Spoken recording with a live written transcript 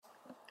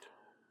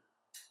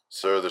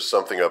Sir, there's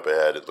something up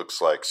ahead. It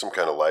looks like some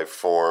kind of life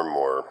form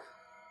or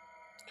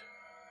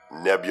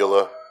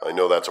nebula. I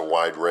know that's a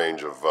wide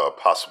range of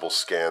possible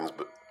scans,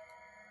 but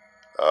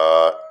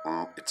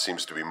it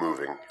seems to be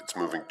moving. It's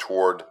moving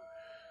toward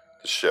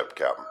the ship,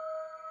 Captain.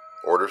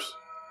 Orders?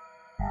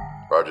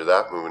 Roger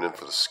that. Moving in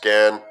for the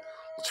scan.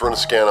 Let's run a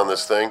scan on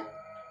this thing.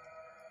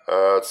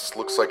 It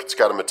looks like it's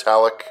got a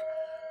metallic.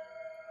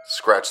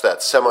 Scratch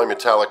that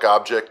semi-metallic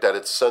object at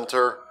its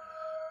center.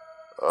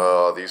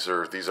 These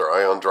are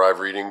ion drive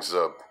readings.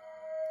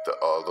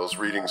 Those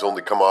readings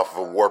only come off of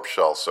a warp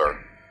shell, sir.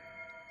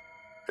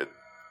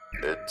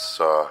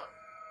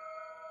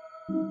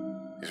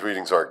 These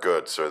readings aren't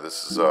good, sir.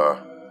 This is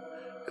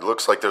it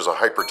looks like there's a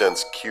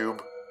hyperdense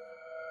cube,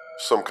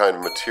 some kind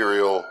of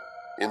material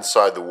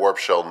inside the warp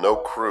shell. No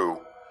crew.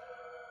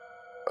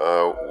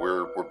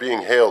 We're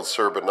being hailed,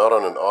 sir, but not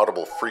on an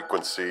audible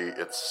frequency.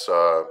 It's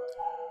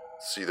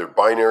either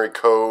binary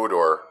code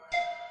or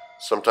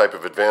some type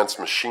of advanced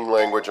machine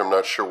language. I'm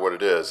not sure what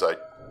it is.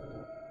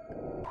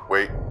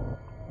 Wait.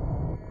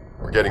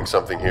 We're getting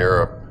something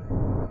here.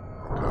 Oh,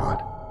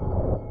 God.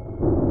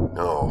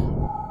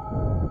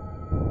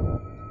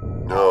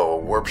 No, a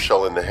warp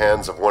shell in the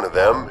hands of one of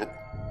them?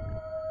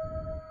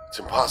 It's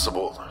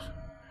impossible.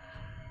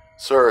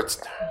 Sir, it's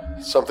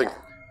something's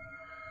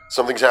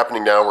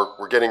happening now.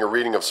 We're getting a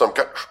reading of some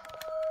kind.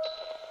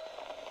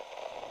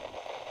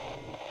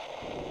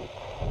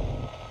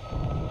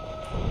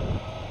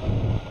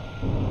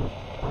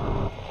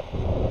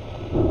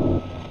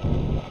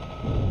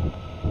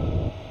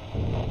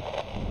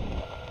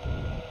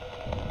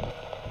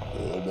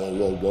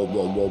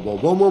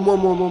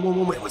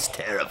 It was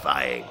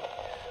terrifying.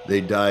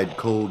 They died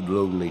cold,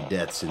 lonely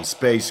deaths in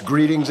space.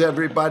 Greetings,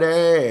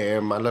 everybody,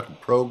 my little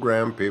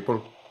program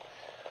people.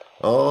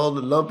 All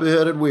the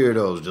lumpy-headed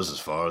weirdos, just as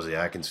far as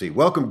the eye can see.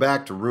 Welcome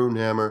back to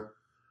Runehammer.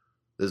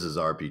 This is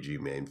RPG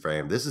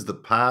Mainframe. This is the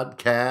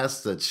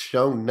podcast that's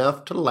shown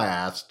enough to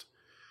last.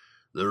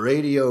 The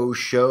radio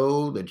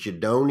show that you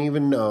don't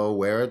even know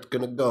where it's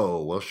going to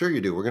go. Well, sure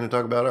you do. We're going to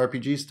talk about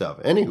RPG stuff.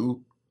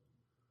 Anywho,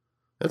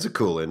 that's a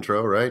cool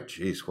intro, right?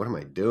 Jeez, what am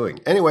I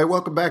doing? Anyway,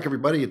 welcome back,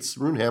 everybody. It's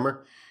Runehammer,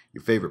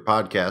 your favorite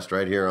podcast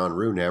right here on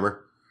Runehammer,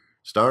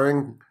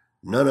 starring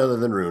none other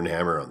than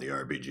Runehammer on the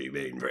RPG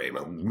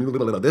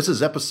Mainframe. This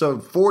is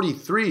episode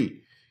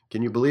 43.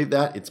 Can you believe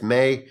that? It's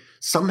May.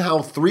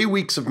 Somehow 3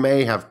 weeks of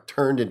May have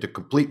turned into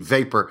complete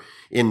vapor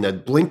in the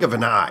blink of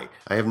an eye.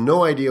 I have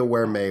no idea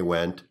where May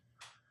went.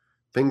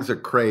 Things are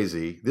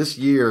crazy. This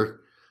year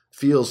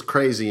feels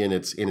crazy in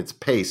its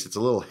pace. It's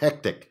a little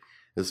hectic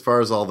as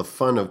far as all the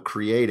fun of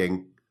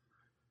creating.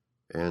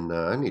 And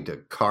I need to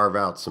carve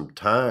out some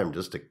time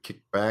just to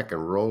kick back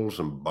and roll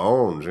some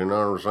bones, you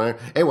know what I'm saying?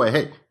 Anyway,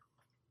 hey,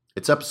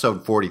 it's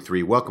episode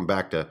 43. Welcome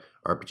back to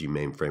RPG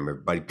Mainframe,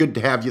 everybody. Good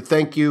to have you.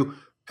 Thank you,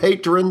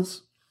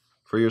 patrons,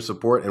 for your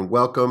support, and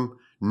welcome,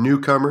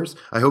 newcomers.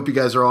 I hope you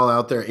guys are all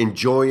out there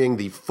enjoying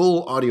the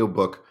full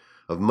audiobook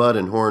of Mud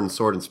and Horn,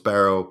 Sword and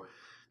Sparrow.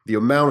 The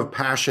amount of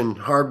passion,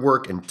 hard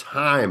work, and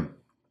time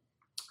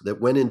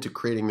that went into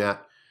creating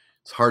that,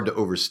 it's hard to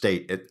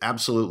overstate. It's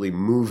absolutely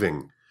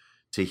moving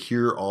to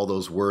hear all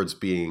those words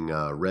being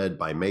read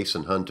by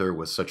Mason Hunter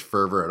with such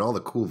fervor and all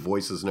the cool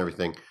voices and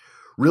everything.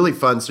 Really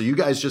fun. So you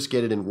guys just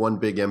get it in one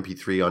big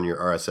MP3 on your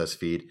RSS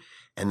feed.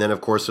 And then,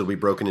 of course, it'll be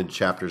broken into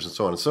chapters and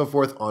so on and so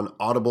forth on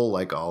Audible,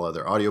 like all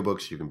other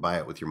audiobooks. You can buy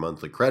it with your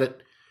monthly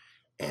credit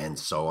and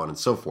so on and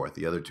so forth.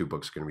 The other two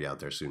books are going to be out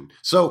there soon.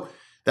 So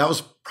that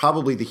was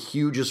probably the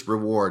hugest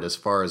reward as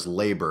far as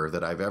labor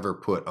that I've ever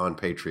put on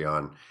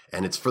Patreon.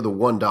 And it's for the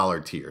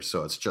 $1 tier.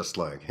 So it's just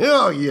like,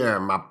 hell yeah,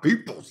 my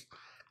peoples.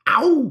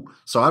 Ow!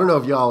 So I don't know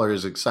if y'all are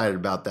as excited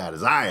about that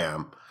as I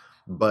am.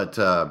 But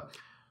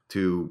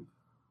to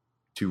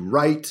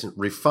write,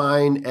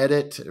 refine,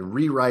 edit,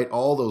 rewrite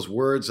all those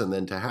words, and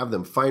then to have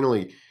them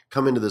finally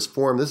come into this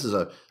form, this is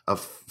a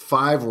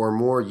 5 or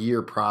more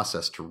year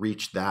process to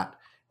reach that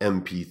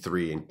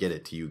MP3 and get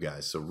it to you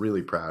guys. So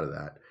really proud of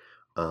that.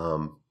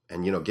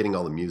 And, you know, getting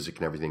all the music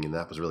and everything, and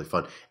that was really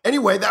fun.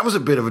 Anyway, that was a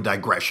bit of a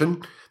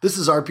digression. This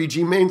is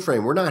RPG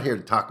Mainframe. We're not here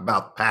to talk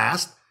about the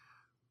past.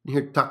 We're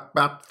here to talk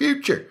about the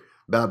future,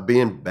 about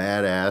being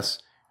badass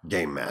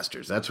game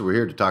masters. That's what we're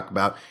here to talk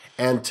about.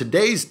 And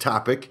today's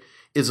topic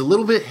is a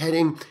little bit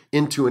heading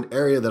into an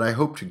area that I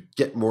hope to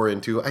get more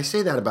into. I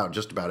say that about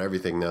just about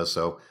everything, though,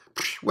 so,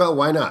 well,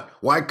 why not?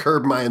 Why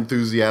curb my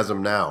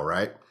enthusiasm now,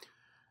 right?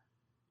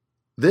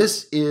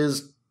 This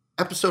is,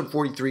 episode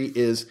 43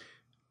 is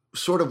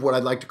sort of what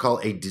I'd like to call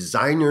a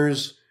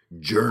designer's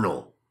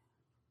journal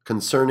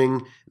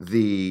concerning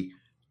the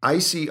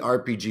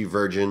ICRPG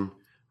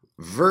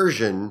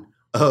version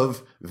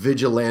of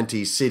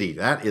Vigilante City.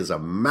 That is a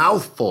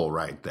mouthful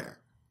right there.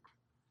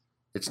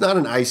 It's not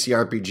an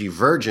ICRPG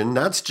virgin.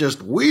 That's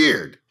just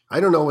weird. I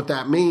don't know what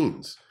that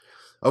means.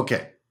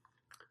 Okay.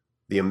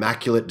 The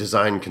Immaculate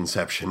Design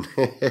Conception.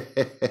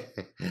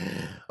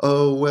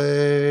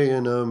 Away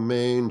in a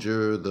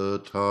manger, the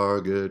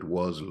target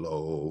was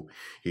low.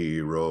 He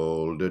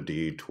rolled a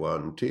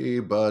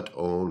d20, but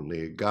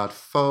only got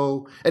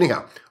foe.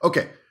 Anyhow,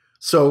 okay.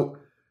 So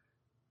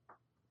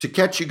to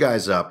catch you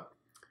guys up,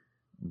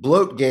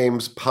 Bloat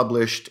Games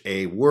published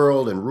a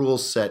world and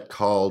rules set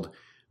called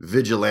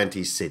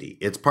Vigilante City.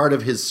 It's part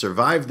of his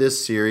Survive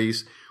This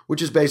series,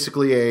 which is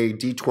basically a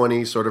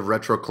D20 sort of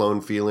retro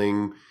clone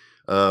feeling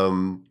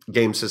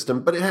game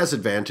system, but it has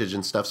advantage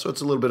and stuff. So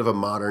it's a little bit of a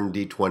modern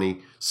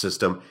D20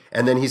 system.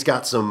 And then he's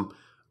got some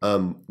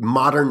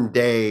modern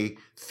day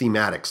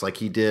thematics, like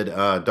he did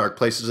Dark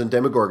Places and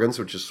Demogorgons,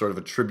 which is sort of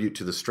a tribute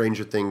to the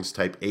Stranger Things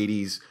type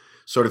 80s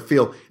sort of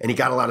feel. And he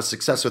got a lot of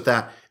success with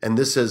that. And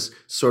this is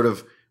sort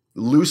of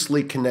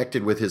loosely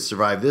connected with his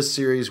Survive This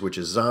series, which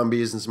is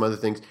zombies and some other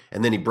things.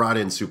 And then he brought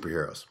in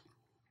superheroes.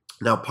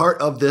 Now, part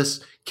of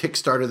this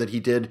Kickstarter that he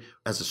did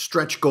as a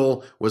stretch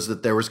goal was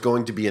that there was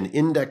going to be an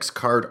index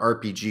card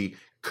RPG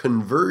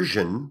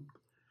conversion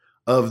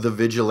of the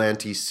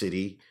Vigilante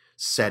City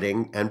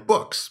setting and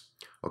books.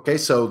 Okay,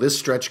 so this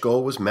stretch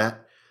goal was met.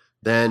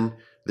 Then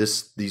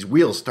these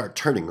wheels start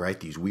turning, right?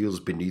 These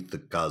wheels beneath the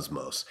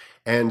cosmos.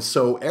 And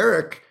so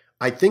Eric,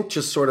 I think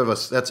just sort of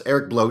that's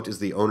Eric Bloat is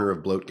the owner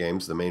of Bloat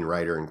Games, the main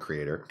writer and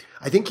creator.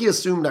 I think he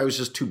assumed I was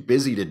just too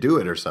busy to do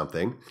it or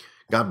something.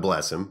 God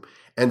bless him.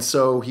 And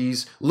so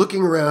he's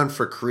looking around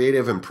for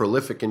creative and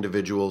prolific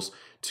individuals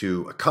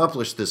to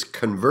accomplish this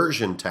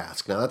conversion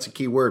task. Now, that's a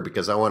key word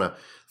because I want to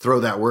throw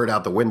that word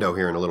out the window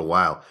here in a little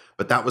while.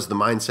 But that was the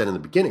mindset in the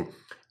beginning.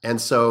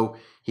 And so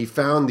he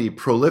found the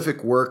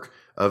prolific work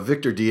of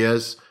Victor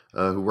Diaz,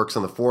 who works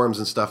on the forums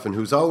and stuff, and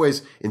who's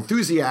always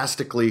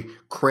enthusiastically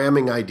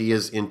cramming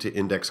ideas into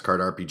Index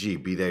Card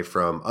RPG, be they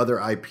from other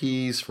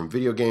IPs, from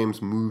video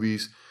games,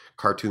 movies,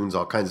 cartoons,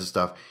 all kinds of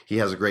stuff. He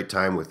has a great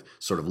time with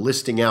sort of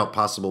listing out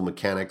possible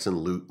mechanics and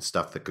loot and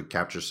stuff that could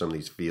capture some of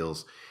these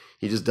feels.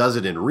 He just does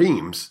it in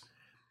reams.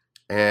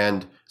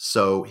 And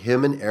so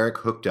him and Eric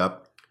hooked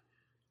up.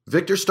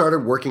 Victor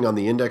started working on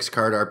the Index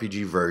Card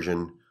RPG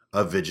version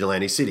of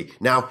Vigilante City.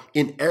 Now,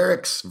 in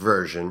Eric's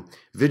version,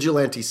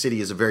 Vigilante City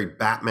is a very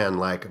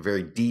Batman-like, a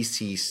very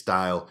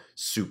DC-style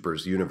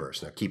supers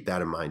universe. Now, keep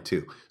that in mind,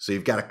 too. So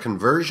you've got a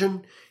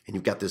conversion, and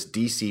you've got this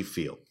DC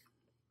feel.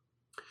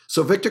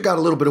 So Victor got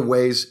a little bit of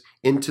ways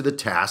into the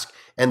task,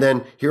 and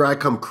then here I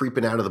come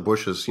creeping out of the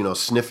bushes,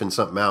 sniffing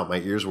something out. My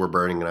ears were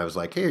burning, and I was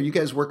like, hey, are you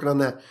guys working on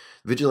that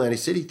Vigilante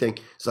City thing?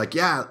 It's like,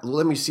 yeah,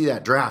 let me see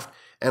that draft.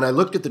 And I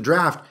looked at the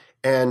draft,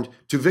 and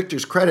to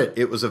Victor's credit,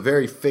 it was a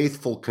very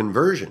faithful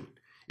conversion.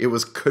 It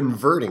was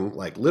converting,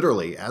 like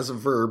literally as a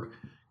verb,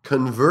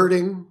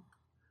 converting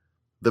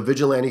the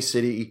Vigilante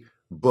City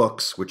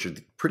books, which are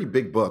pretty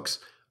big books,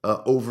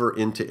 over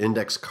into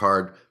index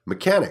card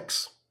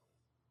mechanics.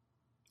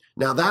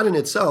 Now, that in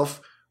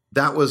itself,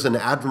 that was an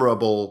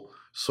admirable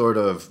sort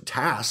of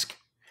task,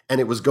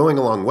 and it was going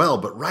along well.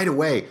 But right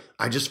away,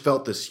 I just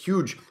felt this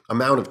huge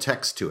amount of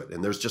text to it,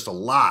 and there's just a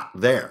lot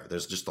there.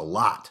 There's just a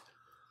lot.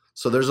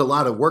 So there's a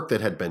lot of work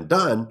that had been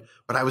done,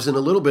 but I was in a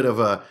little bit of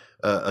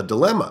a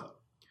dilemma.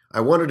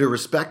 I wanted to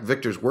respect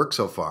Victor's work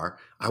so far.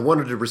 I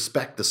wanted to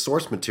respect the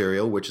source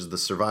material, which is the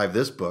Survive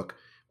This book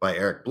by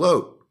Eric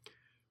Bloat.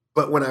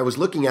 But when I was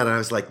looking at it, I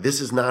was like,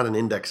 this is not an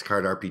index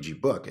card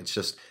RPG book. It's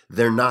just,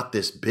 they're not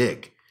this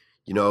big.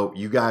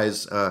 You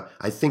guys,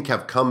 I think,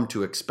 have come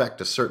to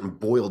expect a certain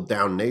boiled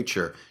down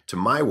nature to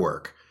my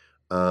work,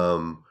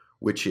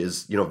 which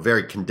is,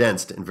 very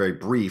condensed and very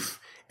brief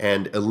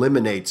and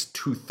eliminates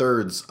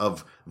 2/3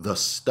 of the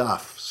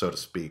stuff, so to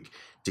speak,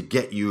 to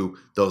get you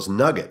those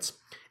nuggets.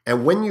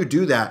 And when you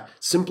do that,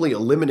 simply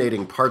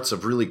eliminating parts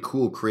of really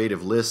cool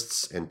creative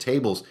lists and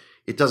tables,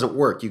 it doesn't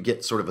work. You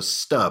get sort of a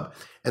stub.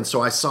 And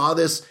so I saw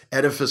this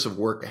edifice of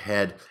work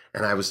ahead,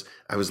 and I was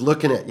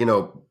looking at,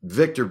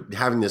 Victor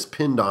having this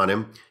pinned on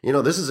him.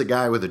 This is a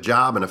guy with a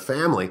job and a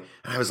family.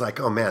 And I was like,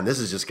 oh man, this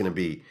is going to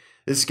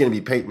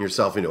be painting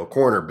yourself into a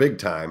corner big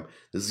time.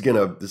 This is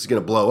going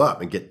to blow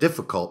up and get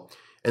difficult.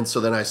 And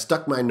so then I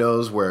stuck my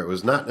nose where it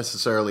was not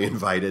necessarily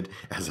invited,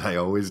 as I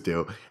always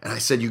do. And I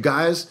said, you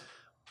guys,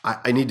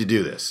 I need to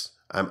do this.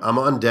 I'm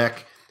on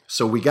deck.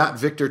 So we got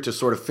Victor to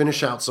sort of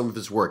finish out some of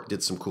his work,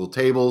 did some cool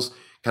tables,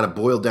 kind of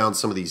boiled down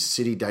some of these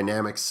city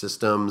dynamics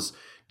systems,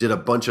 did a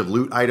bunch of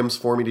loot items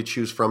for me to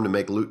choose from to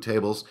make loot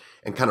tables,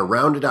 and kind of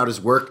rounded out his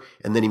work.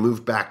 And then he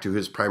moved back to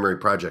his primary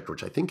project,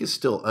 which I think is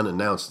still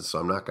unannounced. So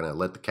I'm not going to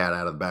let the cat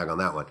out of the bag on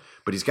that one.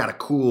 But he's got a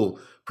cool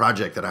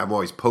project that I'm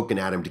always poking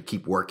at him to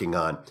keep working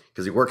on,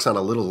 because he works on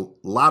a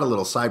lot of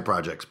little side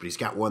projects, but he's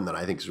got one that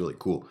I think is really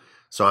cool.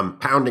 So I'm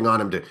pounding on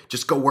him to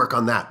just go work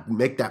on that,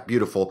 make that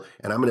beautiful.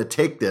 And I'm going to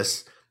take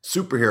this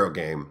superhero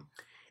game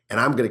and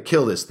I'm going to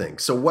kill this thing.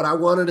 So what I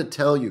wanted to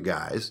tell you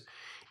guys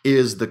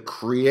is the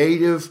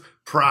creative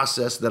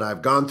process that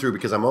I've gone through,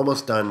 because I'm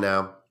almost done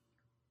now.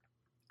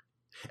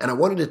 And I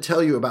wanted to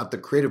tell you about the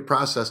creative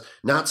process,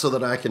 not so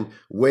that I can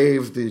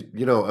wave the,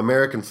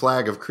 American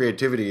flag of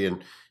creativity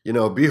and,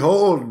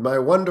 behold my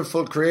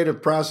wonderful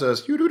creative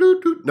process.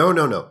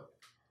 No.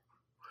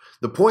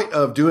 The point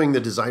of doing the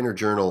designer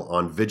journal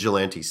on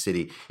Vigilante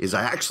City is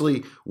I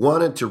actually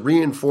wanted to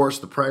reinforce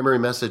the primary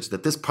message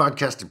that this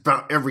podcast is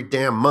about every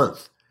damn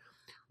month,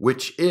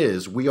 which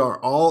is we are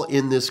all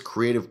in this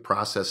creative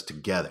process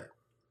together.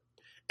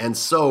 And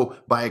so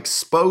by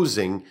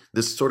exposing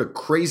this sort of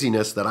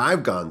craziness that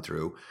I've gone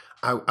through,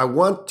 I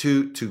want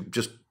to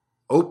just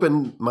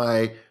open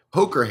my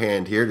poker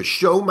hand here to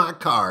show my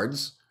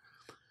cards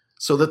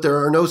so that there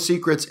are no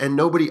secrets and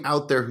nobody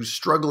out there who's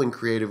struggling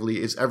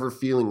creatively is ever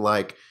feeling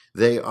like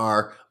they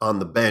are on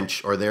the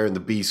bench or they're in the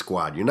B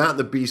squad. You're not in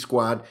the B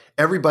squad.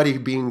 Everybody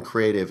being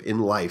creative in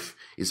life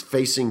is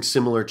facing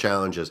similar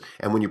challenges.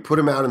 And when you put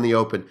them out in the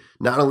open,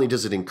 not only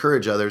does it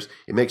encourage others,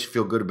 it makes you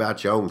feel good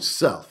about your own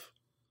self.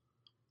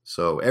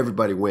 So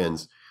everybody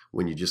wins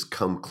when you just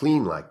come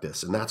clean like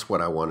this. And that's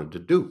what I wanted to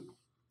do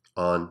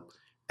on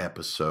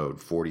episode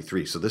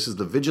 43. So this is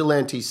the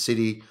Vigilante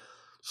City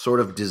sort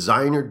of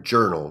designer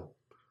journal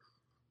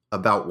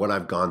about what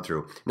I've gone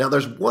through. Now,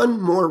 there's one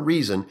more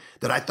reason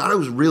that I thought it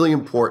was really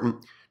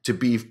important to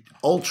be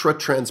ultra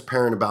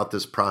transparent about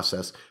this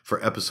process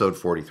for episode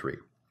 43.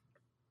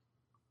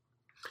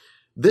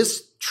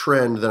 This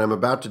trend that I'm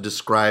about to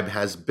describe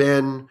has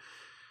been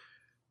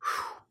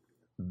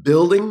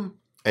building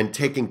and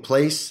taking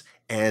place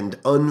and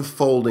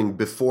unfolding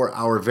before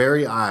our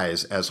very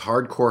eyes as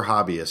hardcore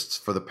hobbyists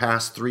for the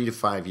past 3 to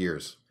 5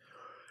 years.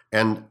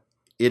 And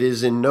it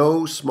is in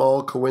no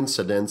small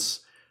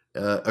coincidence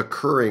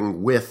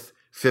occurring with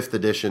 5th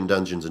edition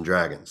Dungeons &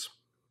 Dragons.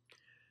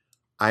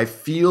 I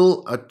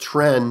feel a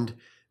trend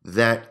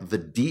that the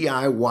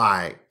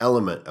DIY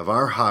element of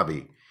our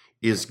hobby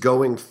is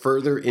going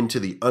further into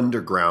the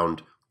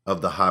underground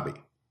of the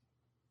hobby.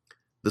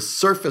 The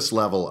surface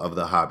level of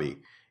the hobby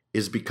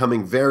is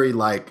becoming very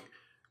like,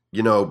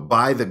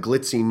 buy the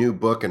glitzy new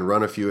book and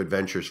run a few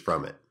adventures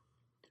from it.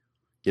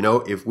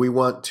 If we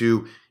want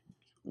to,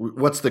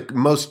 what's the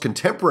most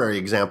contemporary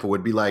example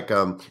would be like,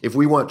 if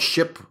we want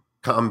ship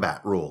combat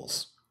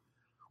rules.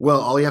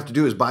 Well, all you have to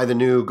do is buy the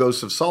new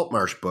Ghosts of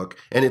Saltmarsh book,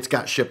 and it's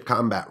got ship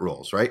combat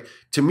rules, right?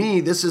 To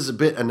me, this is a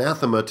bit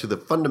anathema to the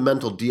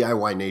fundamental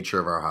DIY nature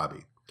of our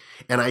hobby.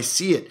 And I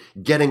see it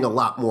getting a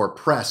lot more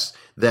press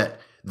that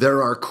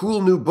there are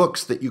cool new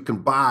books that you can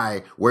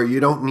buy where you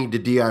don't need to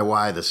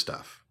DIY the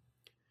stuff.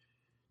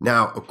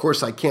 Now, of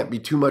course, I can't be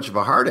too much of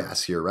a hard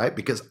ass here, right?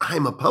 Because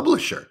I'm a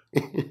publisher.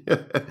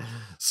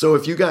 So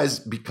if you guys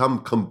become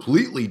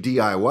completely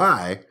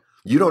DIY,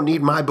 you don't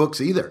need my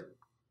books either.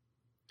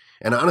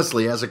 And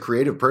honestly, as a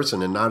creative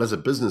person and not as a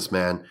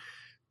businessman,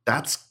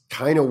 that's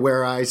kind of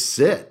where I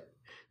sit.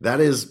 That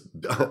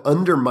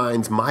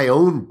undermines my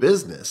own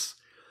business.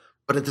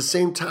 But at the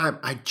same time,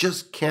 I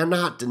just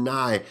cannot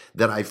deny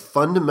that I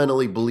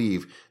fundamentally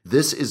believe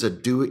this is a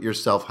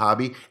do-it-yourself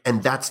hobby,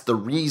 and that's the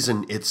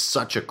reason it's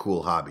such a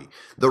cool hobby.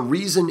 The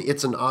reason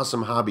it's an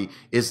awesome hobby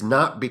is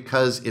not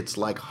because it's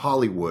like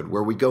Hollywood,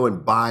 where we go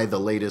and buy the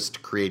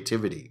latest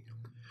creativity.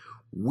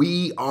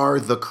 We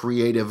are the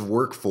creative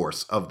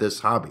workforce of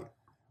this hobby.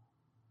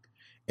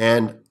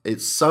 And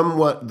it's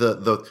somewhat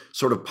the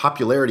sort of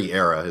popularity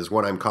era is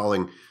what I'm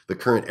calling the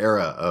current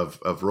era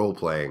of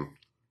role-playing.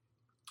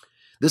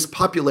 This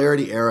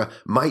popularity era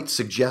might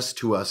suggest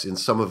to us in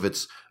some of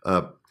its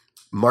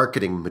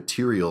marketing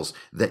materials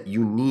that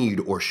you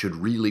need or should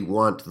really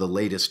want the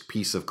latest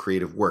piece of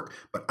creative work.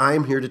 But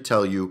I'm here to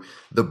tell you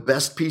the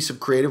best piece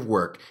of creative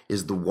work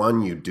is the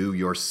one you do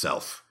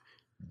yourself.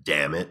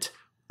 Damn it.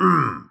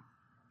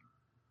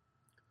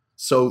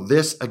 So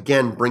this,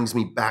 again, brings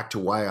me back to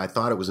why I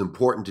thought it was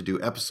important to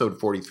do episode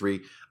 43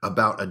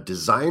 about a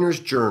designer's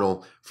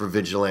journal for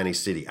Vigilante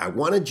City. I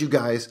wanted you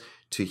guys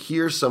to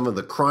hear some of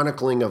the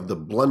chronicling of the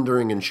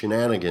blundering and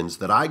shenanigans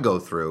that I go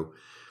through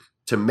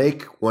to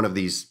make one of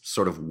these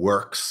sort of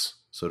works,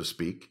 so to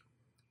speak,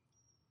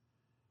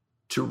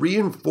 to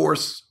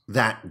reinforce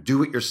that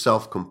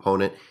do-it-yourself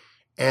component.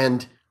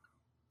 And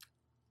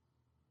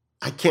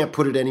I can't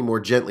put it any more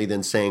gently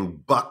than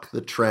saying buck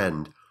the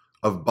trend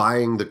of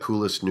buying the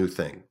coolest new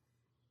thing.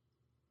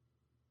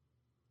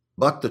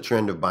 Buck the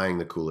trend of buying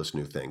the coolest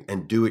new thing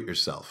and do it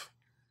yourself.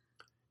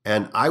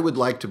 And I would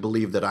like to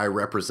believe that I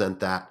represent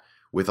that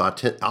with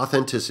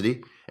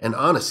authenticity and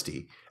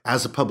honesty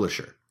as a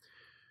publisher.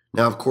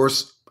 Now, of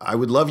course, I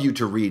would love you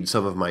to read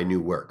some of my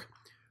new work,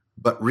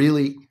 but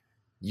really,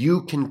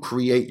 you can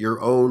create your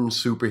own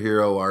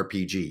superhero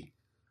RPG.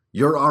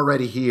 You're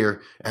already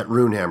here at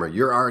Runehammer.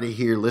 You're already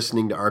here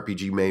listening to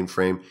RPG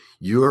Mainframe.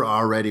 You're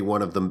already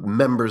one of the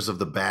members of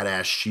the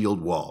Badass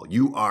Shield Wall.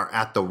 You are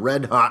at the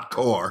red hot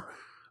core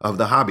of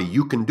the hobby.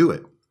 You can do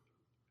it.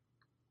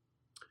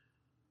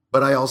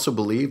 But I also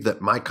believe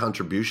that my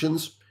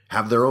contributions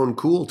have their own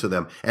cool to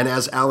them. And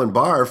as Alan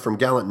Barr from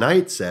Gallant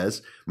Knight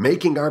says,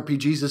 making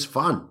RPGs is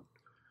fun.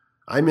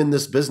 I'm in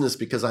this business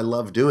because I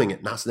love doing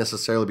it, not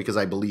necessarily because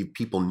I believe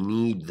people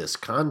need this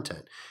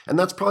content. And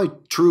that's probably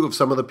true of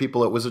some of the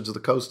people at Wizards of the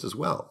Coast as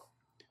well.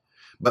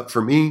 But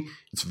for me,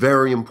 it's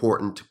very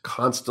important to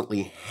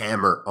constantly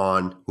hammer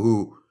on,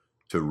 to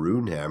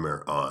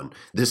Runehammer on,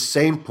 this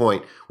same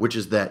point, which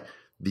is that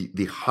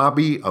the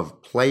hobby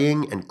of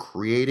playing and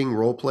creating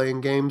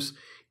role-playing games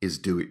is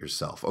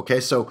do-it-yourself. Okay,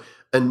 so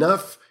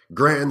enough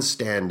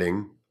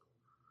grandstanding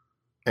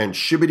and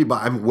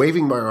shibbity-bop. I'm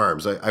waving my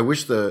arms. I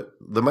wish the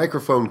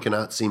microphone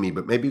cannot see me,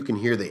 but maybe you can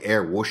hear the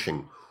air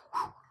whooshing.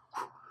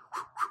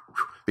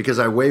 because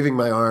I'm waving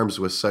my arms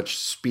with such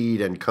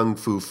speed and kung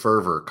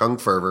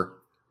fervor,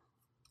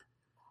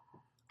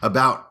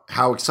 about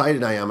how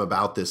excited I am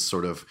about this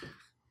sort of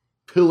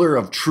pillar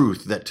of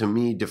truth that to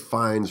me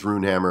defines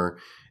Runehammer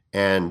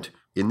and,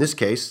 in this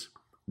case,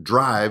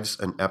 drives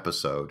an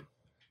episode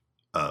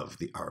of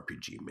the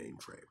RPG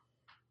mainframe.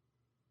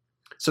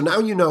 So now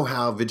you know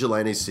how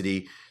Vigilante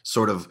City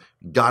sort of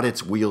got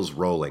its wheels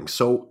rolling.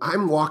 So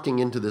I'm walking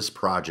into this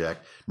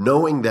project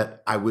knowing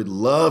that I would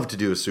love to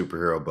do a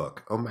superhero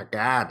book. Oh my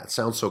God, that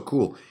sounds so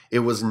cool. It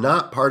was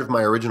not part of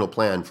my original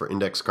plan for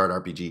Index Card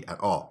RPG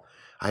at all.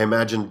 I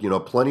imagined,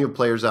 plenty of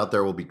players out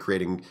there will be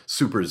creating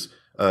supers,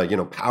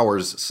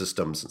 powers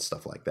systems and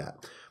stuff like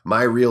that.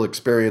 My real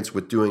experience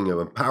with doing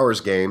powers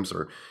games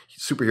or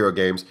superhero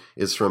games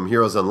is from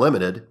Heroes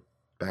Unlimited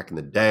back in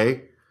the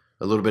day.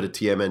 A little bit of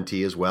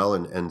TMNT as well,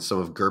 and some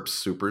of GURPS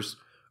supers.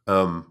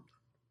 All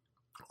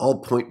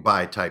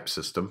point-buy type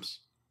systems.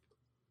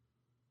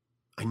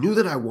 I knew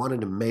that I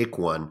wanted to make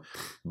one,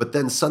 but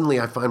then suddenly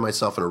I find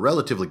myself in a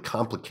relatively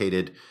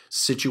complicated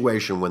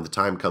situation when the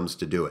time comes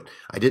to do it.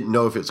 I didn't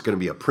know if it's going to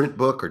be a print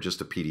book or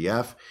just a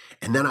PDF.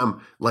 And then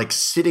I'm like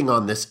sitting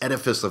on this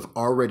edifice of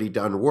already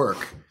done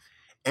work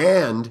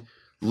and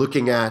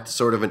looking at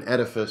sort of an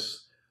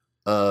edifice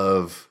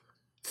of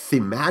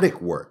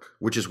thematic work,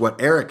 which is what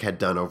Eric had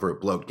done over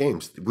at Bloat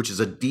Games, which is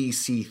a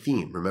DC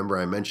theme. Remember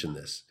I mentioned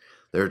this.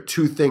 There are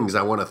two things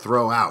I want to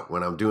throw out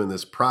when I'm doing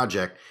this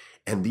project,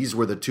 and these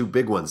were the two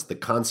big ones, the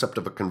concept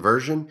of a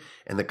conversion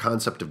and the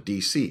concept of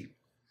DC.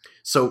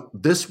 So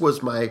this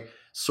was my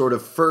sort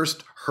of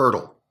first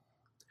hurdle.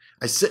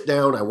 I sit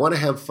down, I want to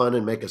have fun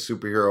and make a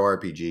superhero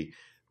RPG.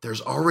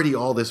 There's already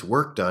all this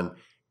work done,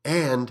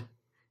 and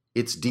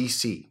it's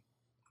DC.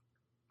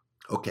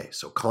 Okay,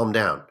 so calm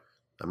down.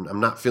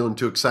 I'm not feeling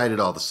too excited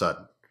all of a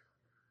sudden.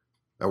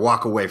 I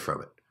walk away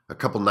from it. A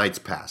couple nights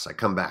pass. I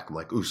come back. I'm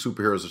like, ooh,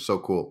 superheroes are so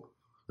cool.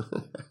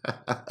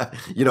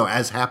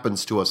 As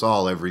happens to us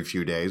all every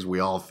few days, we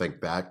all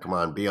think that. Come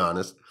on, be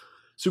honest.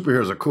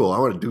 Superheroes are cool. I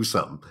want to do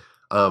something.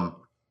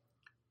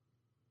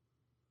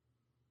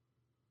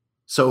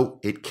 So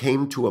it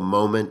came to a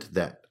moment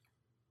that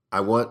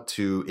I want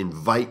to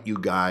invite you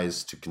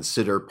guys to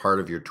consider part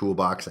of your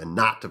toolbox and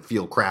not to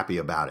feel crappy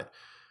about it.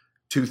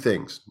 Two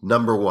things.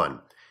 Number one,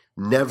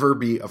 never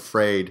be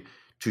afraid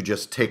to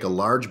just take a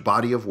large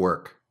body of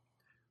work,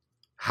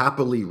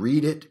 happily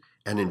read it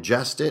and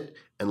ingest it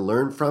and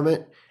learn from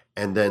it,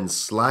 and then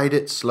slide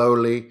it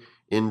slowly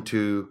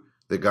into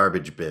the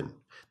garbage bin.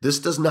 This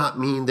does not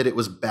mean that it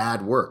was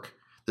bad work.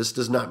 This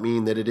does not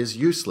mean that it is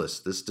useless.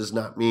 This does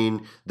not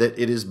mean that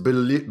it is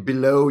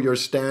below your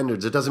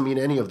standards. It doesn't mean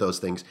any of those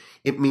things.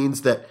 It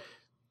means that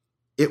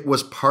it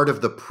was part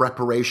of the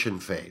preparation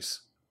phase.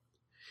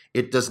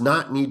 It does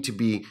not need to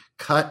be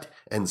cut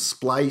and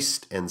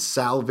spliced and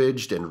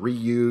salvaged and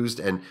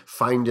reused and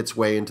find its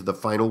way into the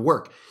final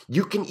work.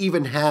 You can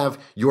even have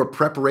your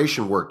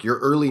preparation work, your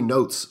early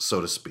notes,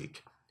 so to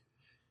speak,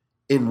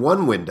 in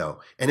one window.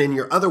 And in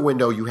your other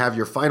window, you have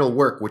your final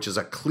work, which is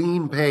a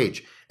clean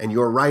page, and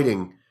you're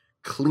writing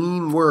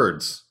clean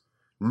words,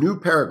 new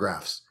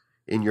paragraphs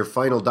in your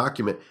final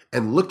document,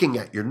 and looking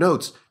at your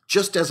notes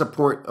just as a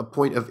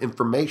point of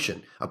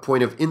information, a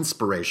point of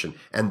inspiration.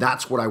 And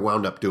that's what I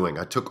wound up doing.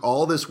 I took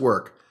all this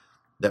work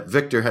that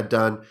Victor had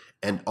done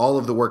and all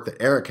of the work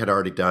that Eric had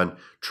already done,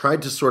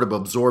 tried to sort of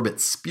absorb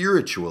it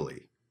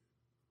spiritually,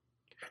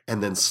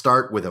 and then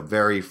start with a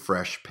very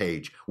fresh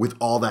page with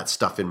all that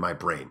stuff in my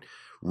brain,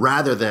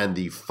 rather than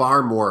the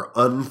far more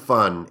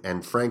unfun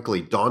and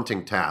frankly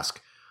daunting task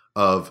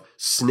of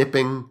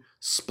snipping,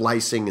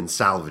 splicing, and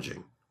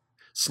salvaging.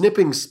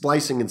 Snipping,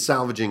 splicing, and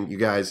salvaging, you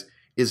guys,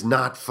 is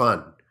not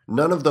fun.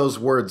 None of those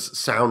words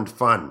sound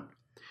fun.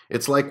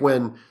 It's like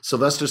when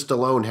Sylvester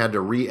Stallone had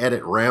to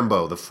re-edit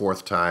Rambo the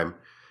fourth time,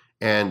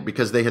 and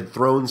because they had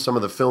thrown some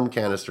of the film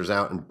canisters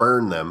out and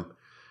burned them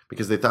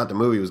because they thought the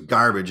movie was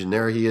garbage, and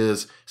there he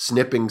is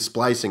snipping,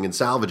 splicing, and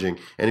salvaging.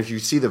 And if you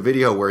see the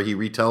video where he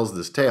retells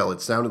this tale,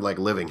 it sounded like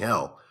living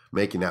hell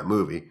making that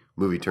movie.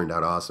 Movie turned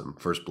out awesome.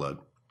 First Blood.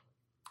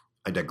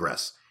 I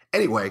digress.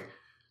 Anyway,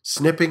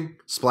 snipping,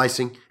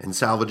 splicing, and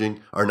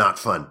salvaging are not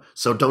fun.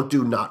 So don't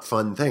do not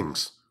fun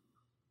things.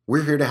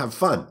 We're here to have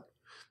fun.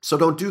 So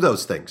don't do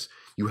those things.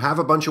 You have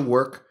a bunch of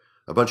work,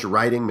 a bunch of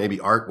writing, maybe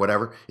art,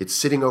 whatever. It's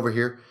sitting over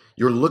here.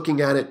 You're looking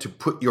at it to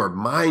put your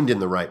mind in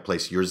the right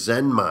place, your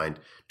Zen mind,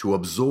 to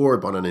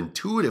absorb on an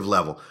intuitive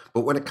level.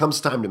 But when it comes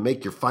time to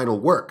make your final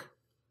work,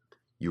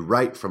 you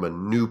write from a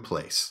new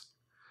place,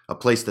 a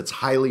place that's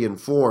highly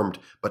informed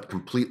but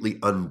completely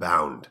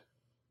unbound.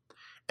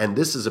 And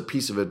this is a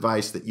piece of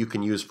advice that you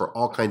can use for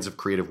all kinds of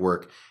creative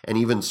work and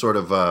even sort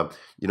of,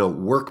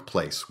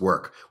 workplace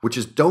work, which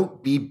is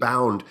don't be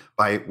bound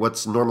by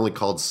what's normally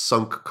called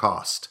sunk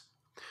cost.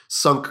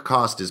 Sunk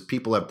cost is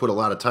people have put a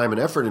lot of time and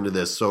effort into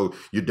this, so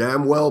you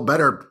damn well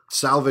better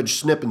salvage,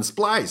 snip, and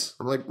splice.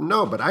 I'm like,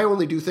 no, but I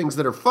only do things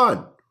that are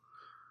fun.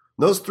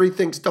 Those three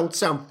things don't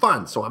sound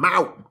fun, so I'm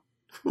out.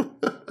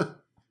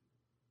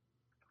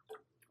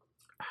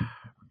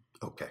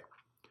 Okay.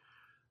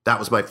 That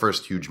was my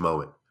first huge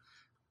moment.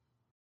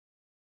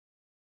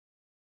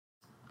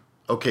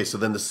 Okay, so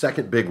then the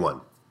second big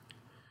one.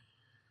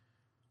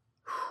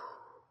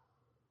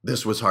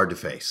 This was hard to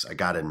face, I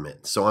gotta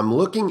admit. So I'm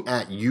looking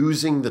at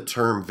using the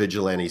term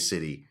Vigilante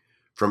City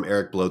from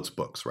Eric Bloat's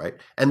books, right?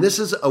 And this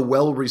is a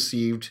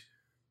well-received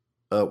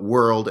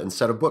world and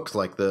set of books.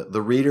 Like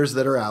the readers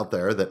that are out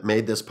there that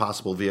made this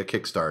possible via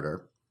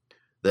Kickstarter,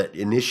 that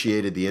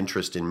initiated the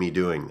interest in me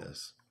doing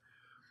this,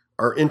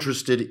 are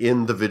interested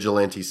in the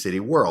Vigilante City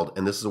world.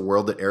 And this is a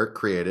world that Eric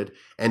created,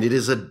 and it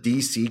is a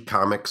DC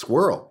Comics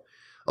world.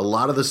 A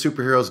lot of the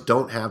superheroes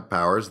don't have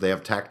powers. They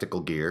have tactical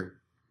gear.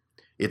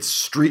 It's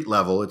street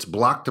level. It's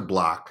block to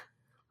block.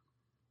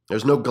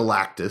 There's no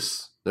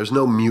Galactus. There's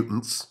no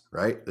mutants,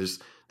 right? There's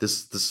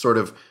this sort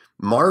of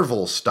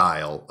Marvel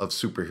style of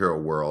superhero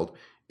world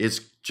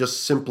is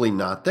just simply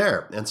not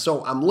there. And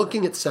so I'm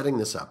looking at setting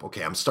this up.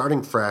 Okay, I'm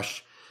starting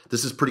fresh.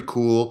 This is pretty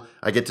cool.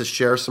 I get to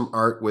share some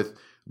art with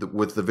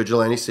the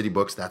Vigilante City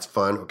books. That's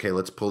fun. Okay,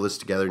 let's pull this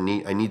together.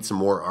 I need some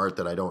more art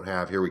that I don't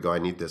have. Here we go. I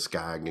need this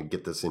guy. I can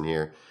get this in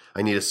here.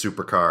 I need a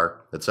supercar,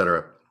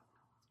 etc.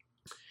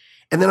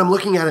 And then I'm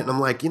looking at it and I'm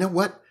like, you know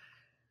what?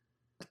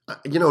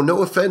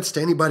 No offense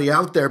to anybody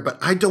out there, but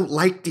I don't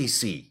like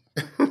DC.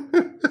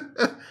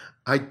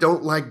 I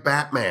don't like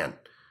Batman.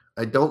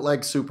 I don't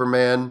like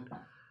Superman.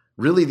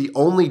 Really, the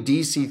only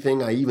DC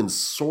thing I even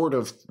sort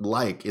of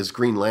like is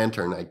Green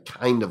Lantern. I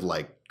kind of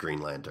like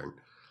Green Lantern,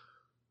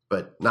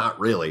 but not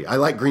really. I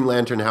like Green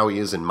Lantern how he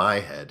is in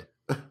my head,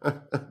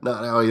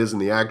 not how he is in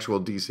the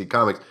actual DC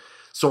comics.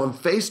 So I'm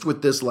faced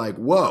with this like,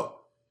 whoa.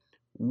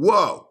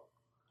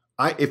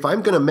 If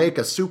I'm going to make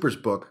a Supers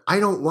book, I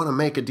don't want to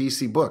make a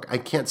DC book. I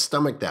can't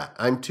stomach that.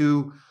 I'm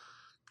too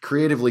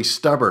creatively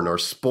stubborn or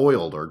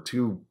spoiled or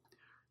too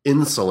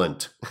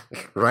insolent,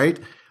 right?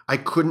 I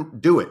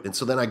couldn't do it. And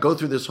so then I go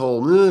through this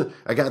whole,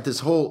 I got this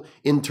whole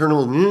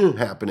internal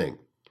happening.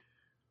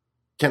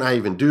 Can I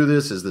even do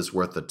this? Is this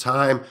worth the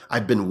time?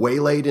 I've been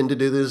waylaid into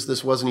do this.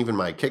 This wasn't even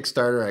my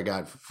Kickstarter. I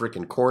got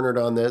freaking cornered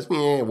on this.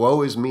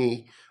 Woe is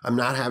me. I'm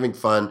not having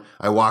fun.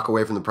 I walk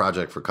away from the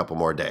project for a couple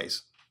more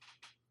days.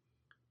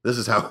 This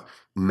is how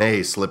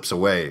May slips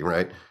away,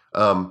 right?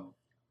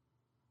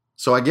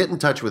 So I get in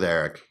touch with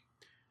Eric,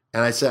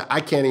 and I said,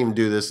 I can't even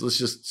do this.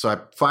 So I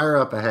fire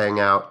up a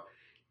Hangout,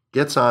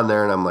 gets on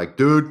there, and I'm like,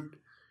 dude,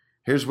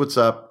 here's what's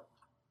up.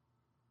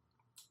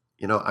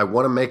 I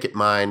want to make it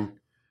mine.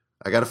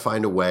 I got to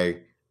find a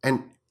way.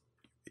 And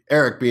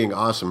Eric, being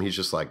awesome, he's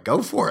just like,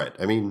 go for it.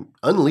 I mean,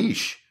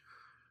 unleash.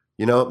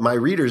 My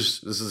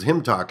readers, this is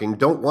him talking,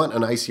 don't want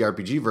an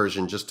ICRPG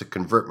version just to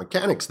convert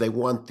mechanics. They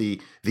want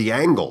the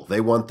angle. They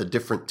want the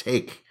different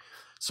take.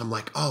 So I'm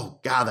like, oh,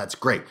 God, that's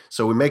great.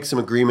 So we make some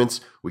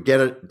agreements. We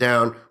get it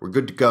down. We're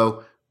good to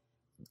go.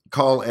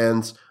 Call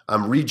ends.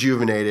 I'm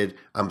rejuvenated.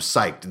 I'm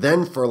psyched.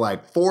 Then for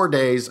like 4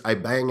 days, I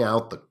bang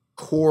out the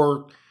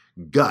core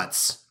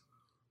guts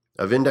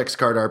of Index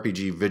Card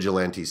RPG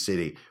Vigilante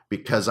City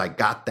because I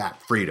got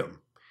that freedom.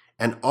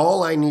 And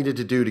all I needed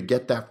to do to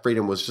get that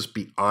freedom was just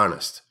be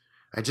honest.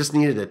 I just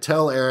needed to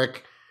tell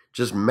Eric,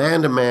 just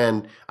man to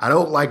man, I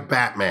don't like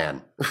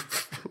Batman.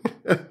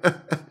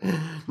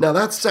 Now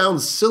that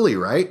sounds silly,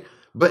 right?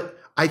 But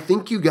I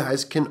think you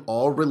guys can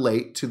all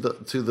relate to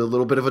the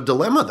little bit of a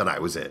dilemma that I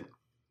was in.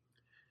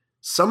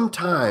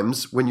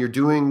 Sometimes when you're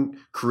doing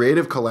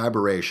creative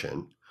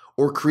collaboration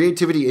or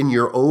creativity in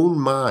your own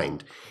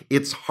mind,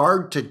 it's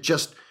hard to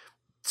just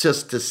to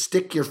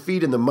stick your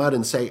feet in the mud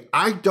and say,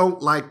 I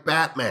don't like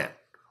Batman,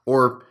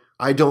 or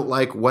I don't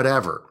like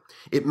whatever.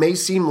 It may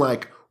seem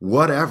like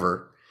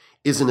whatever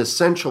is an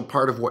essential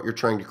part of what you're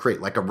trying to create,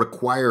 like a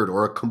required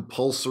or a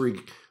compulsory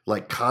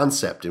like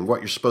concept in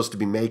what you're supposed to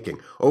be making.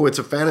 Oh, it's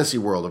a fantasy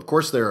world. Of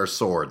course there are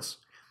swords.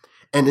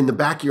 And in the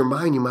back of your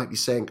mind, you might be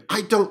saying,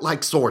 I don't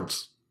like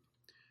swords.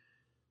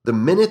 The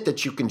minute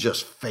that you can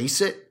just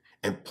face it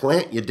and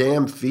plant your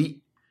damn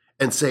feet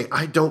and say,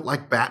 I don't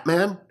like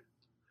Batman,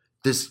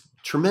 this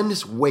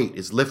tremendous weight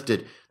is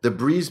lifted. The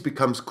breeze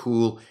becomes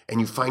cool, and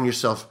you find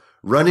yourself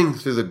running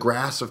through the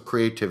grass of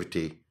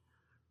creativity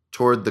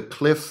toward the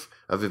cliff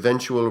of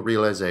eventual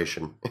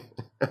realization.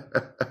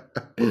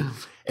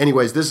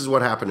 Anyways, this is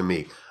what happened to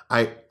me.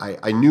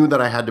 I knew that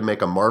I had to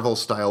make a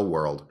Marvel-style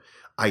world.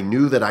 I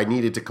knew that I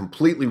needed to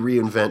completely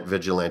reinvent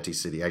Vigilante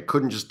City. I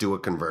couldn't just do a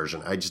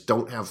conversion. I just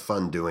don't have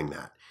fun doing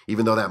that,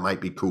 even though that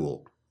might be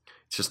cool.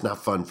 It's just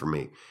not fun for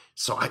me.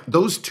 So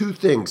those two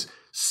things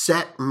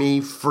set me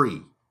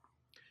free.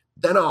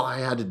 Then all I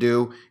had to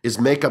do is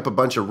make up a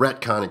bunch of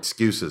retcon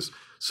excuses.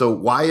 So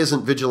why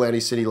isn't Vigilante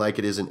City like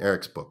it is in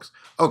Eric's books?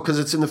 Oh, because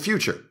it's in the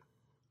future.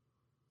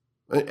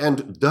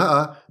 And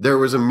duh, there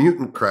was a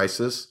mutant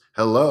crisis.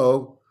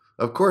 Hello.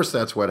 Of course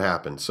that's what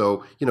happened.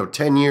 So,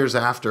 10 years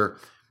after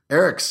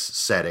Eric's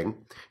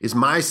setting is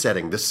my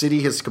setting. The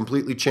city has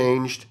completely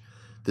changed.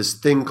 This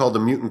thing called the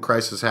mutant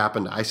crisis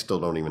happened. I still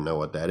don't even know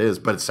what that is,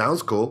 but it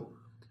sounds cool.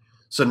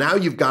 So now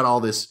you've got all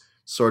this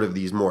sort of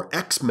these more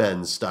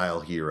X-Men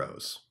style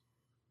heroes,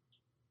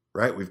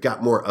 right? We've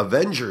got more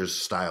Avengers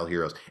style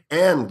heroes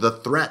and the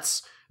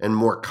threats and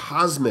more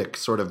cosmic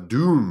sort of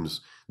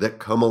dooms that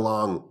come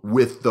along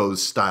with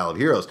those style of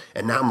heroes.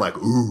 And now I'm like,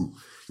 ooh,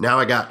 Now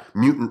I got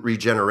mutant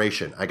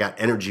regeneration. I got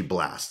energy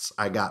blasts.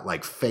 I got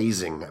like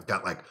phasing. I've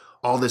got like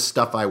all this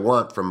stuff I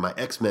want from my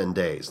X-Men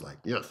days. Like,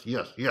 yes,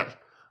 yes, yes.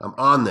 I'm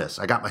on this.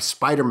 I got my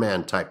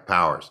Spider-Man type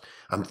powers.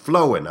 I'm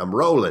flowing. I'm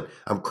rolling.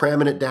 I'm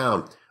cramming it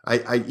down.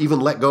 I even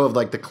let go of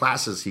like the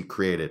classes he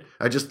created.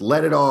 I just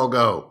let it all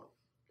go.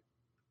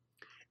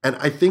 And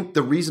I think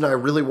the reason I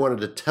really wanted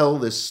to tell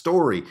this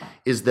story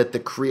is that the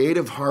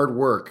creative hard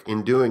work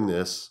in doing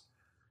this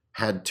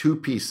had two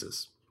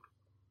pieces.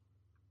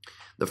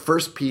 The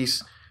first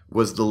piece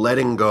was the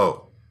letting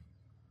go.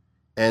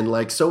 And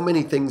like so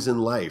many things in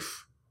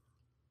life,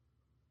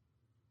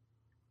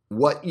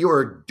 what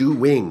you're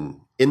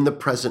doing in the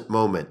present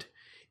moment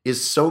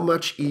is so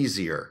much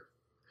easier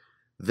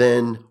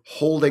than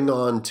holding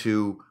on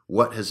to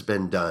what has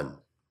been done.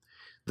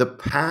 The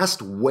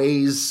past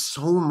weighs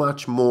so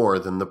much more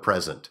than the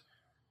present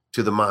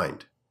to the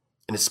mind,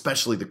 and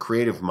especially the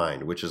creative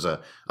mind, which is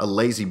a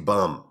lazy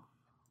bum.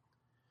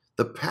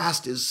 The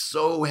past is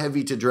so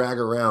heavy to drag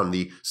around.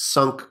 The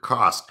sunk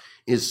cost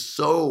is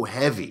so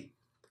heavy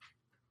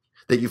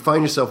that you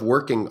find yourself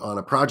working on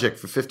a project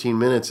for 15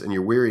 minutes and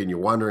you're weary and you're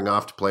wandering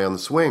off to play on the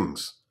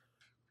swings,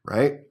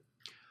 right?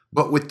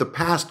 But with the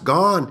past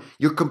gone,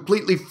 you're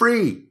completely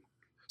free.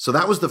 So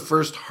that was the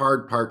first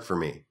hard part for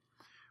me,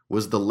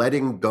 was the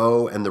letting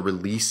go and the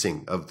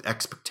releasing of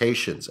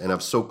expectations and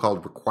of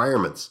so-called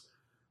requirements.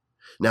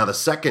 Now, the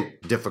second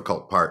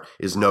difficult part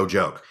is no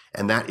joke,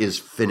 and that is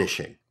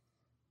finishing.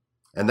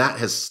 And that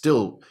has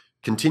still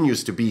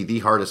continues to be the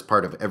hardest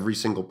part of every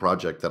single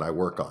project that I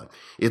work on.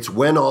 It's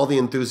when all the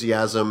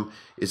enthusiasm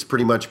is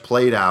pretty much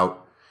played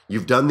out.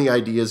 You've done the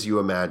ideas you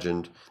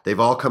imagined. They've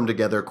all come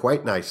together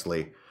quite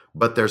nicely,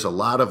 but there's a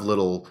lot of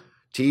little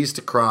T's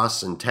to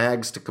cross and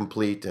tags to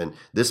complete. And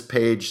this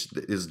page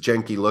is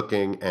janky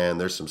looking and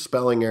there's some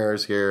spelling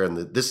errors here. And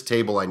this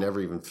table, I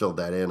never even filled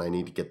that in. I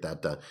need to get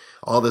that done.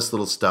 All this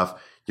little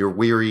stuff. You're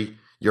weary.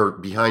 You're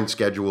behind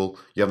schedule.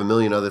 You have a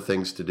million other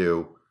things to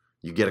do.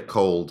 You get a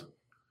cold,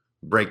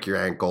 break your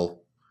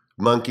ankle.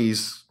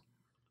 Monkeys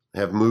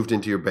have moved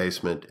into your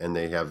basement and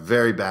they have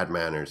very bad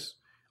manners.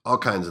 All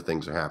kinds of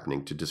things are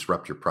happening to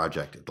disrupt your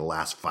project at the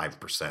last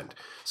 5%.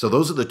 So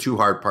those are the two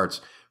hard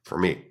parts for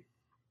me.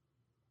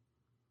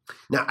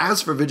 Now,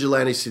 as for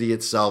Vigilante City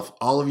itself,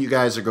 all of you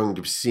guys are going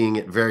to be seeing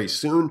it very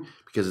soon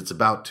because it's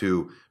about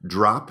to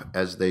drop,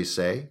 as they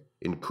say,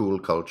 in cool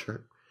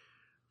culture.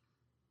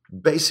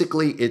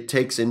 Basically, it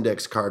takes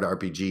index card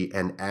RPG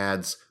and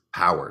adds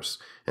powers.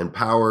 And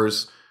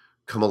powers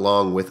come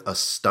along with a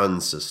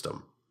stun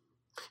system.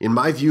 In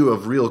my view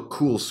of real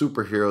cool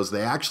superheroes,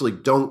 they actually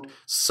don't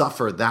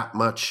suffer that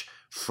much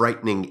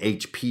frightening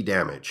HP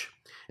damage.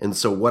 And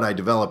so what I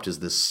developed is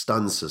this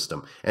stun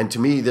system. And to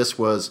me, this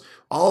was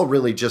all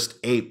really just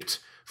aped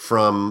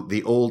from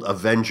the old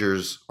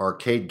Avengers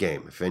arcade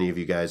game. If any of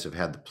you guys have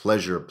had the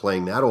pleasure of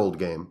playing that old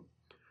game,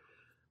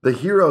 the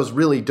heroes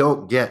really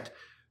don't get,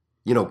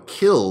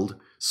 killed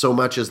so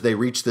much as they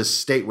reach this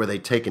state where they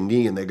take a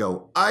knee and they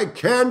go, I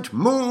can't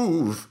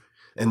move.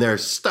 And they're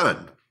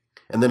stunned.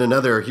 And then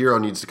another hero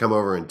needs to come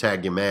over and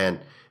tag your man,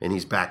 and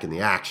he's back in the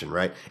action,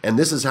 right? And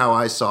this is how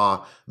I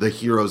saw the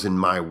heroes in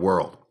my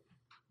world.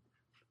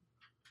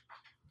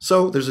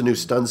 So there's a new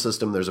stun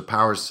system, there's a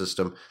power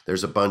system,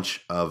 there's a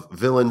bunch of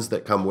villains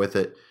that come with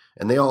it,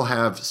 and they all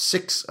have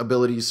 6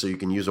 abilities, so you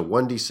can use a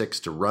 1d6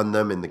 to run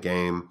them in the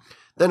game.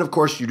 Then, of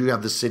course, you do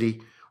have the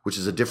city, which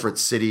is a different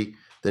city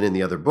than in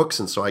the other books,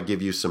 and so I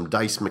give you some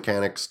dice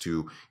mechanics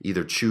to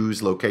either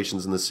choose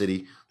locations in the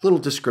city, little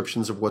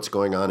descriptions of what's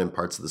going on in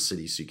parts of the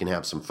city so you can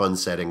have some fun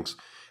settings.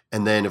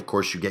 And then, of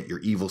course, you get your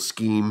evil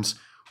schemes,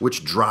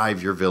 which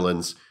drive your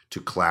villains to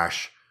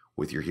clash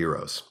with your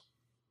heroes.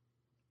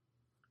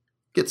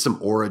 Get some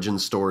origin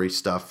story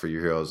stuff for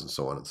your heroes and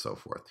so on and so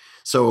forth.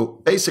 So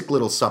basic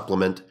little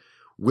supplement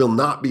will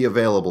not be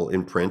available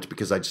in print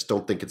because I just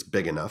don't think it's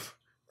big enough.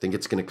 I think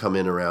it's going to come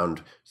in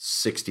around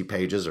 60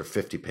 pages or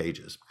 50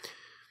 pages.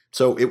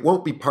 So it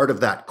won't be part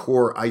of that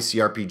core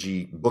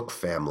ICRPG book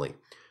family,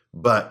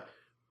 but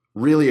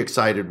really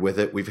excited with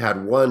it. We've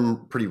had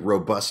one pretty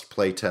robust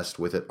playtest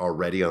with it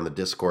already on the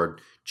Discord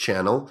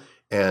channel,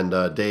 and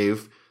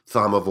Dave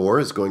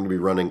Thomavor is going to be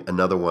running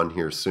another one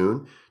here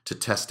soon to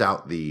test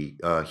out the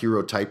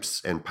hero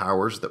types and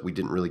powers that we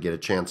didn't really get a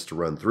chance to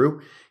run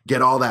through.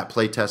 Get all that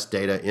playtest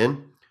data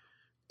in,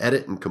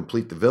 edit and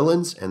complete the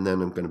villains, and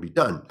then I'm going to be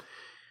done.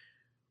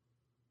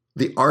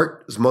 The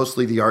art is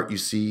mostly the art you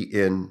see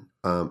in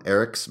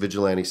Eric's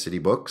Vigilante City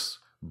books,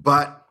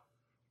 but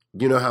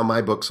you know how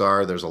my books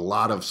are. There's a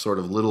lot of sort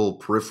of little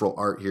peripheral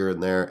art here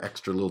and there,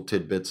 extra little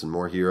tidbits and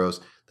more heroes.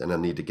 Then I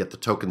need to get the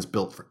tokens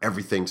built for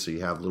everything so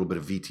you have a little bit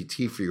of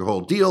VTT for your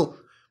whole deal,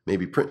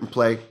 maybe print and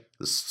play,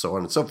 so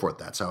on and so forth.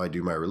 That's how I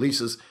do my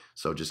releases.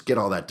 So just get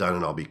all that done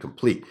and I'll be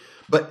complete.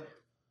 But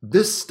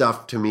this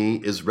stuff to me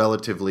is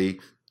relatively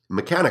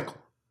mechanical,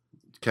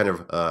 kind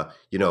of,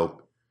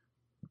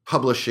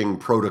 publishing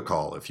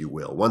protocol, if you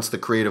will. Once the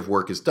creative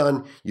work is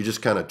done, you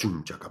just kind of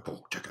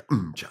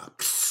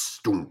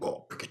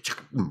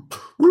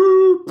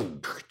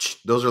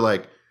those are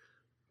like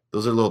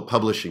Those are little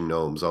publishing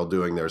gnomes all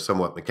doing their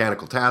somewhat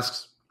mechanical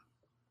tasks.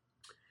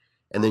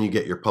 And then you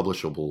get your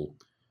publishable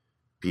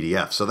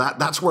PDF. So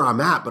that's where I'm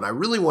at. But I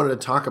really wanted to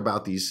talk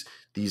about these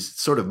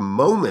sort of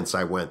moments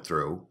I went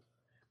through,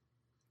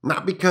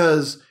 not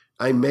because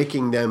I'm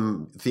making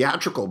them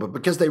theatrical, but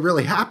because they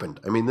really happened.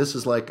 I mean, this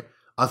is like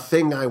a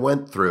thing I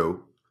went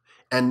through.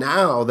 And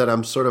now that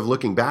I'm sort of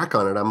looking back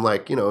on it, I'm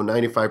like,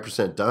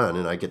 95% done.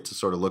 And I get to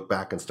sort of look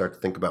back and start to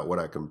think about what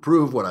I can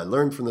improve, what I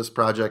learned from this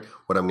project,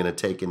 what I'm going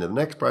to take into the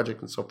next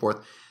project and so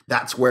forth.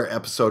 That's where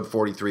episode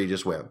 43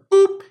 just went,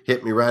 boop,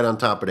 hit me right on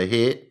top of the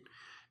head.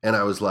 And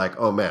I was like,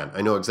 oh man,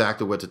 I know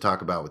exactly what to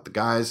talk about with the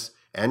guys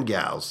and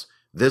gals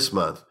this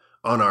month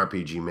on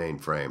RPG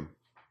Mainframe.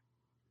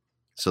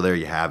 So there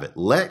you have it.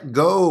 Let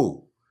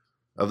go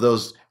of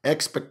those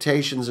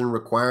expectations and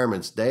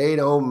requirements. They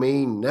don't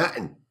mean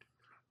nothing.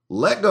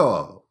 Let go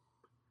of them.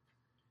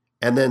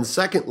 And then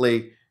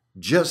secondly,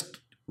 just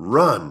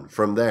run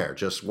from there.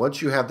 Just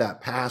once you have that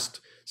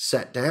past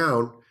set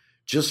down,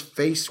 just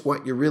face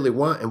what you really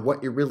want and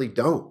what you really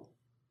don't.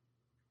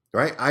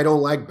 Right? I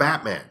don't like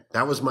Batman.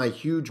 That was my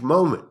huge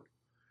moment.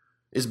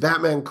 Is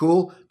Batman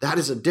cool? That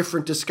is a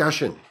different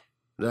discussion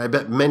that I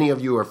bet many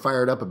of you are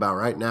fired up about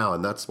right now,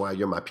 and that's why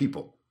you're my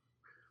people.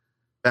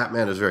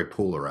 Batman is a very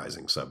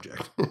polarizing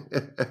subject.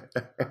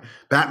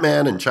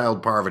 Batman and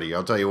child poverty,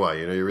 I'll tell you why.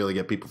 You really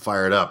get people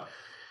fired up.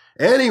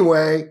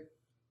 Anyway,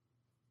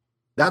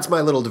 that's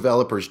my little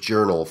developer's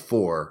journal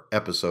for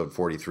episode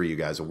 43, you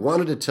guys. I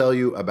wanted to tell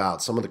you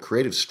about some of the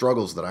creative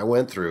struggles that I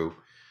went through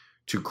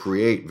to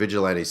create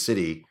Vigilante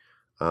City.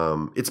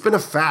 It's been a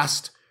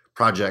fast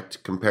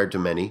project compared to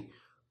many,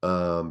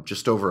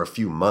 just over a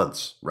few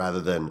months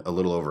rather than a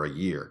little over a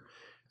year.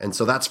 And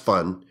so that's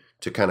fun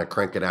to kind of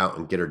crank it out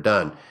and get her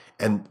done.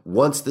 And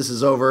once this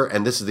is over,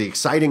 and this is the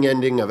exciting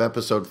ending of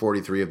episode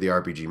 43 of the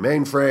RPG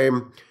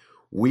Mainframe,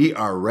 we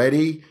are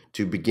ready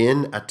to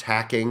begin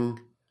attacking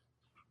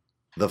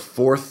the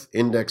 4th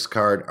index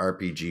card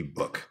RPG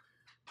book.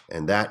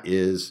 And that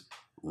is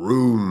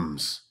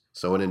Rooms.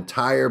 So an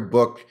entire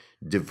book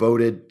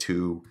devoted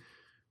to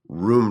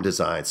room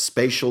design,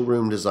 spatial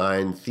room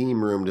design,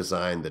 theme room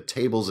design, the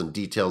tables and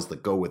details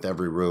that go with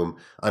every room.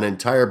 An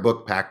entire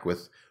book packed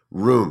with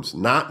rooms,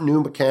 not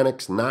new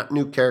mechanics, not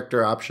new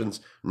character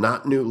options,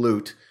 not new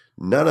loot,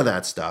 none of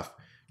that stuff.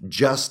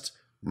 Just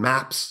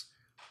maps,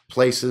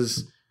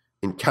 places,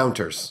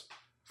 encounters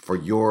for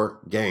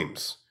your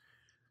games.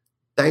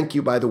 Thank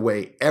you, by the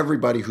way,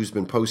 everybody who's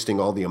been posting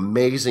all the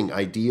amazing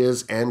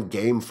ideas and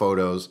game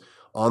photos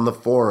on the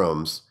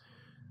forums.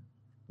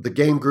 The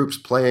game groups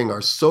playing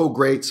are so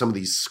great. Some of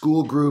these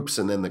school groups,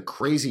 and then the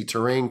crazy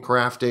terrain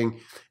crafting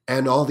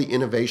and all the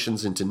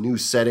innovations into new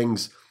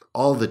settings,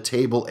 all the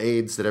table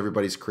aids that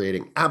everybody's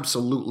creating.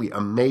 Absolutely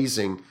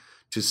amazing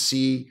to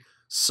see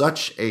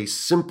such a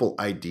simple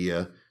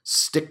idea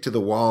stick to the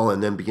wall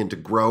and then begin to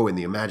grow in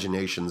the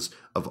imaginations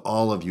of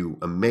all of you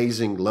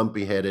amazing,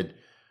 lumpy-headed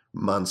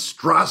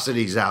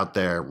monstrosities out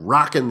there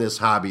rocking this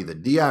hobby the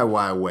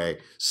DIY way,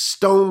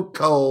 stone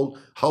cold,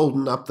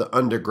 holding up the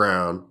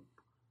underground,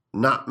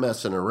 not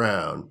messing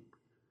around.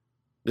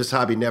 This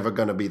hobby never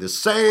going to be the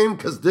same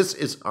because this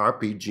is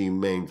RPG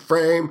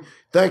Mainframe.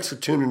 Thanks for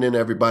tuning in,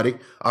 everybody.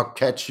 I'll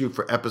catch you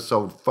for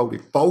episode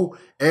 44.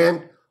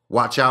 And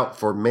watch out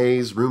for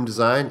May's room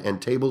design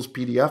and tables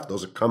PDF.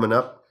 Those are coming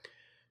up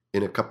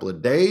in a couple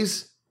of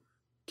days.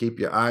 Keep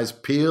your eyes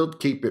peeled.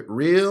 Keep it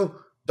real.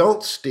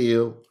 Don't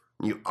steal.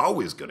 You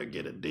always going to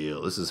get a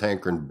deal. This is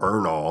Hankrin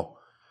Burnall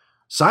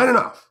signing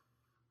off.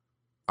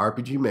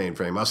 RPG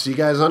Mainframe. I'll see you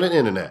guys on the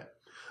internet.